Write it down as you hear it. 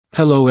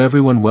Hello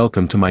everyone,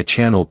 welcome to my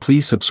channel.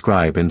 Please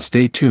subscribe and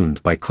stay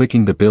tuned by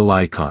clicking the bell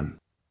icon.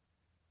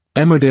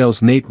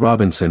 Emmerdale's Nate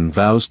Robinson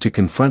vows to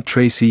confront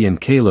Tracy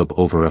and Caleb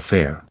over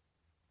affair.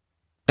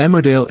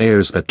 Emmerdale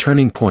airs a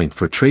turning point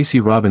for Tracy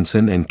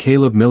Robinson and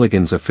Caleb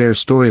Milligan's affair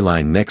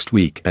storyline next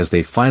week as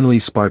they finally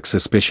spark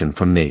suspicion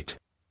from Nate.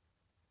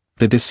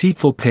 The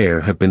deceitful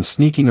pair have been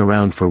sneaking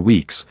around for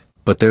weeks,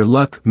 but their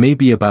luck may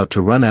be about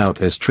to run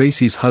out as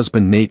Tracy's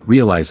husband Nate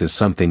realizes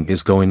something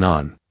is going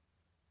on.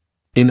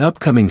 In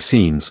upcoming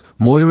scenes,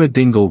 Moira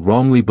Dingle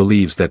wrongly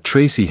believes that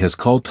Tracy has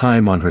called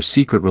time on her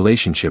secret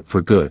relationship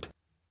for good.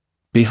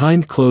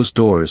 Behind closed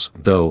doors,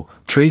 though,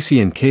 Tracy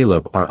and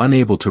Caleb are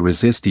unable to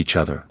resist each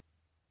other.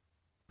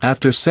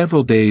 After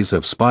several days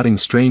of spotting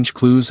strange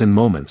clues and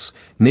moments,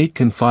 Nate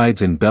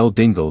confides in Belle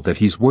Dingle that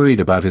he's worried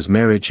about his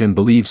marriage and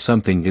believes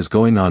something is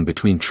going on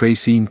between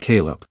Tracy and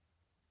Caleb.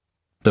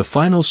 The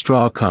final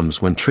straw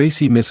comes when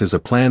Tracy misses a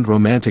planned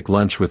romantic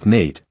lunch with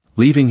Nate,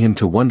 leaving him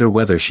to wonder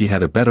whether she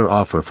had a better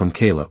offer from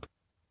Caleb.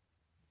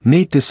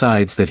 Nate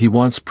decides that he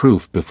wants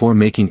proof before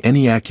making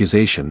any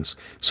accusations,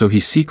 so he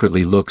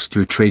secretly looks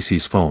through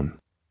Tracy's phone.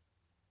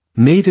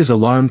 Nate is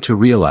alarmed to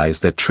realize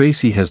that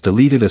Tracy has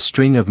deleted a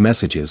string of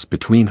messages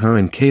between her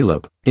and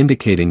Caleb,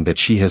 indicating that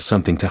she has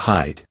something to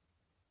hide.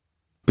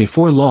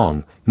 Before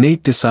long,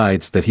 Nate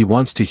decides that he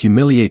wants to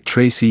humiliate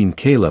Tracy and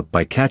Caleb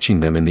by catching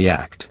them in the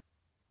act.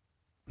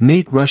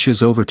 Nate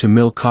rushes over to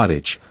Mill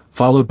Cottage,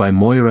 followed by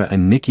Moira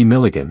and Nikki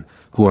Milligan,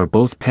 who are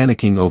both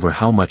panicking over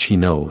how much he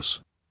knows.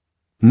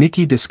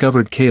 Nikki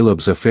discovered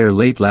Caleb's affair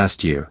late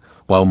last year,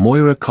 while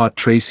Moira caught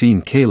Tracy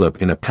and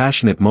Caleb in a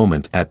passionate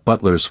moment at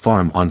Butler's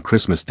farm on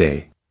Christmas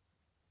Day.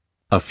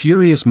 A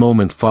furious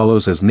moment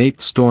follows as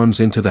Nate storms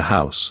into the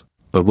house,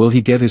 but will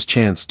he get his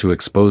chance to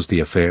expose the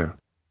affair?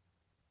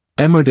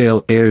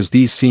 Emmerdale airs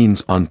these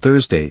scenes on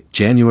Thursday,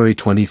 January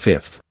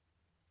 25th.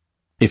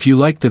 If you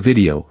liked the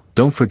video,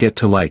 don't forget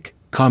to like,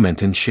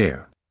 comment and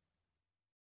share.